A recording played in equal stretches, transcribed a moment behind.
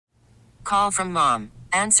Call from mom.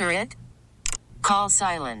 Answer it. Call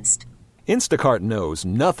silenced. Instacart knows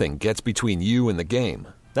nothing gets between you and the game.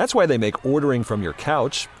 That's why they make ordering from your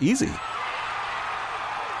couch easy.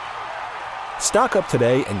 Stock up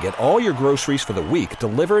today and get all your groceries for the week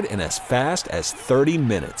delivered in as fast as 30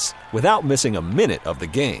 minutes without missing a minute of the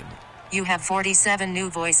game. You have 47 new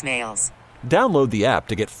voicemails. Download the app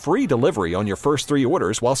to get free delivery on your first 3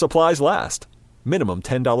 orders while supplies last. Minimum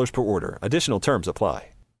 $10 per order. Additional terms apply.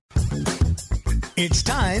 It's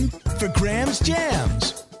time for Graham's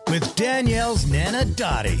Jams with Danielle's Nana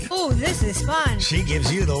Dotty. Oh, this is fun. She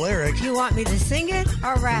gives you the lyric. You want me to sing it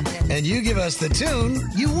or rap it? And you give us the tune,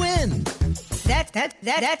 you win.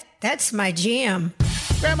 That's my jam.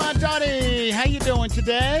 Grandma Dotty, how you doing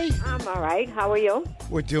today? I'm all right. How are you?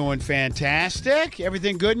 We're doing fantastic.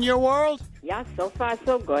 Everything good in your world? Yeah, so far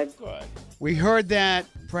so good. Good. We heard that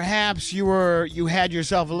perhaps you had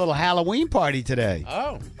yourself a little Halloween party today.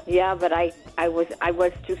 Oh. Yeah, but I was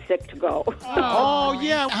too sick to go. Oh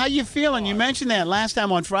yeah. How you feeling? You mentioned that last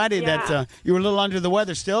time on Friday that you were a little under the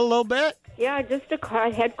weather. Still a little bit? Yeah, just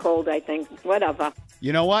a head cold, I think. Whatever.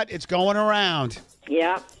 You know what? It's going around.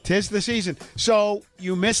 Yeah. 'Tis the season. So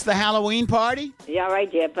you missed the Halloween party? Yeah, I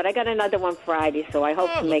did. But I got another one Friday, so I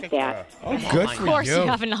hope to make that. Oh, good for you. Of course you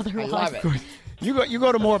have another one. I love it. You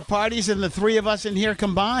go to more parties than the 3 of us in here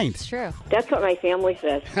combined. It's true. That's what my family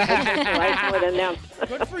says. I like more than them.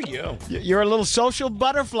 Good for you. You're a little social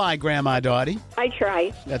butterfly, Grandma Dotty. I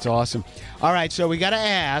try. That's awesome. All right, so we got to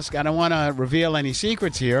ask. I don't want to reveal any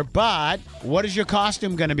secrets here, but what is your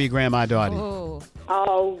costume going to be, Grandma Dotty?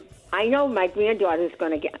 Oh, I know my granddaughter's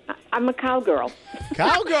going to get... I'm a cowgirl.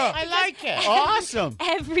 Cowgirl. I like it. Awesome.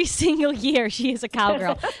 Every single year, she is a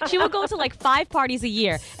cowgirl. She will go to like 5 parties a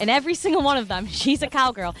year, and every single one of them, she's a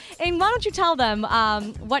cowgirl. And why don't you tell them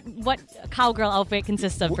what a cowgirl outfit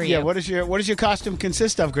consists of for you? Yeah, what does your costume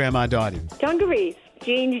consist of, Grandma Dotty? Dungarees,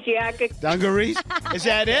 jeans, jacket. Dungarees? Is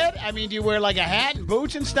that it? I mean, do you wear like a hat and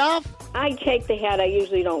boots and stuff? I take the hat. I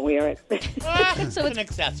usually don't wear it. So It's an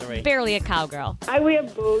accessory. barely a cowgirl. I wear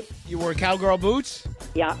boots. You wear cowgirl boots?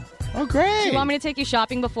 Yeah. Oh, great. Do you want me to take you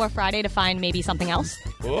shopping before Friday to find maybe something else?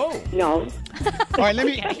 Whoa. No. All right, let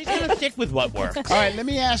me... She's going to stick with what works. All right, let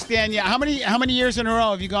me ask Danielle, how many years in a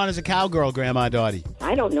row have you gone as a cowgirl, Grandma Dotty?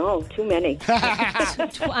 I don't know. Too many.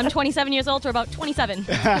 I'm 27 years old, or about 27.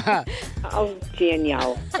 Oh,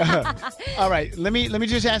 Danielle. All right, let me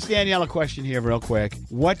just ask Danielle a question here real quick.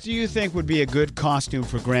 What do you think would be a good costume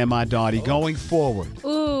for Grandma Dotty going forward?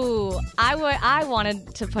 Ooh, I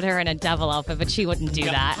wanted to put her in a devil outfit, but she wouldn't do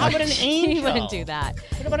that. How about an She angel? wouldn't do that.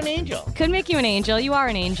 What about an angel? Could make you an angel. You are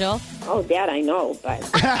an angel. Oh, that I know, but...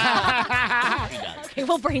 Okay,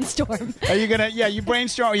 we'll brainstorm. Are you gonna? Yeah, you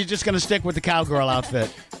brainstorm. Or are you just gonna stick with the cowgirl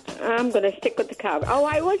outfit? I'm going to stick with the cowgirl. Oh,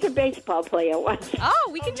 I was a baseball player once. Oh,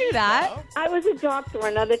 we can do that. I was a doctor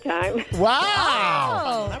another time.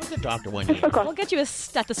 Wow! I was a doctor one year. We'll get you a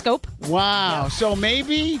stethoscope. Wow! So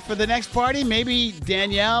maybe for the next party, maybe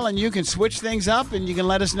Danielle and you can switch things up, and you can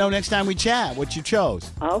let us know next time we chat what you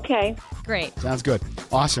chose. Okay. Great. Sounds good.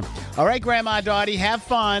 Awesome. All right, Grandma Dotty, have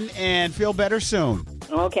fun and feel better soon.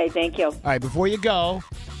 Okay, thank you. All right, before you go,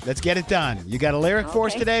 let's get it done. You got a lyric for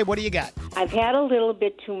us Okay. today? What do you got? I've had a little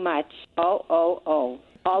bit too much. Oh, oh, oh.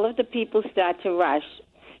 All of the people start to rush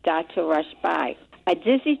by. A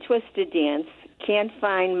dizzy twisted dance. Can't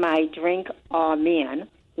find my drink or man.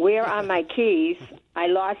 Where are my keys? I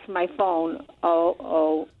lost my phone. Oh,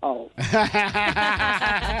 oh, oh.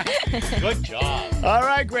 Good job. All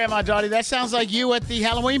right, Grandma Dotty, that sounds like you at the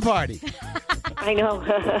Halloween party. I know.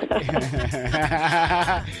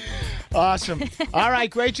 Awesome. All right,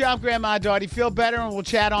 great job, Grandma Dotty. Feel better, and we'll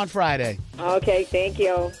chat on Friday. Okay, thank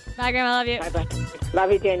you. Bye, Grandma. Love you. Bye-bye.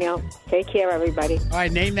 Love you, Danielle. Take care, everybody. All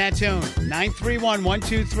right, name that tune.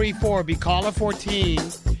 931-1234. Be caller 14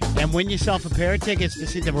 and win yourself a pair of tickets to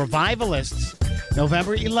see the Revivalists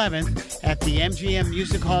November 11th at the MGM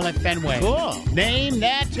Music Hall at Fenway. Cool. Name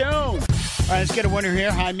that tune. All right, let's get a winner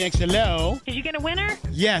here. Hi, Mix. Hello. Did you get a winner?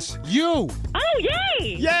 Yes, you. Oh,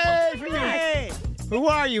 yay! Yay for you. Who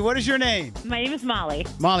are you? What is your name? My name is Molly.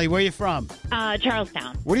 Molly, where are you from?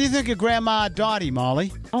 Charlestown. What do you think of Grandma Dotty,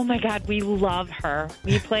 Molly? Oh, my God, we love her.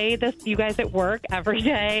 We play this, you guys at work every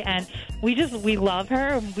day, and we love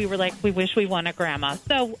her. We were like, we wish we won a grandma.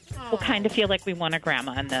 So we'll kind of feel like we won a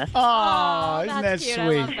grandma in this. Oh, isn't that that's cute.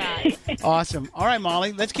 sweet? I love that. Awesome. All right,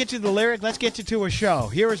 Molly, let's get you the lyric. Let's get you to a show.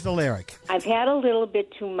 Here is the lyric. I've had a little bit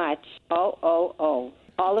too much. Oh, oh, oh.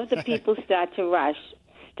 All of the people start to rush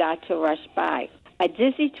by. A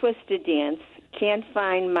dizzy twisted dance. Can't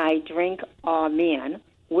find my drink or man.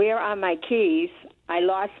 Where are my keys? I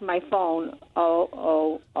lost my phone.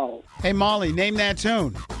 Oh. Hey, Molly, name that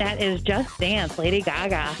tune. That is Just Dance, Lady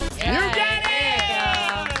Gaga. You got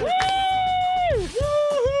it! Woo!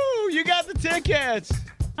 Woo-hoo! You got the tickets.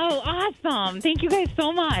 Oh, awesome. Thank you guys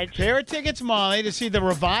so much. Pair of tickets, Molly, to see the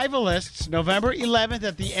Revivalists November 11th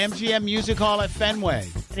at the MGM Music Hall at Fenway.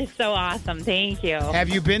 It's so awesome. Thank you. Have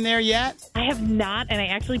you been there yet? I have not, and I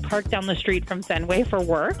actually parked down the street from Fenway for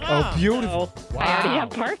work. Oh, beautiful. So I already have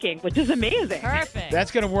parking, which is amazing. Perfect. That's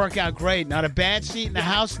going to work out great. Not a bad seat in the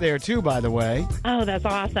house there, too, by the way. Oh, that's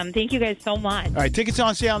awesome. Thank you guys so much. All right, tickets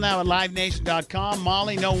on sale now at livenation.com.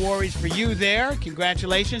 Molly, no worries for you there.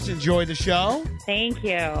 Congratulations. Enjoy the show. Thank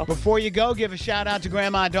you. Before you go, give a shout out to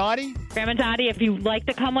Grandma Dotty. Grandma Dotty, if you'd like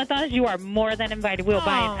to come with us, you are more than invited. We'll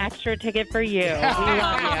buy an extra ticket for you. We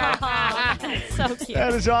love you. That's so cute.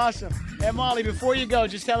 That is awesome. And Molly, before you go,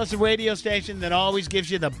 just tell us a radio station that always gives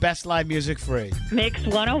you the best live music free. Mix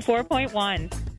 104.1.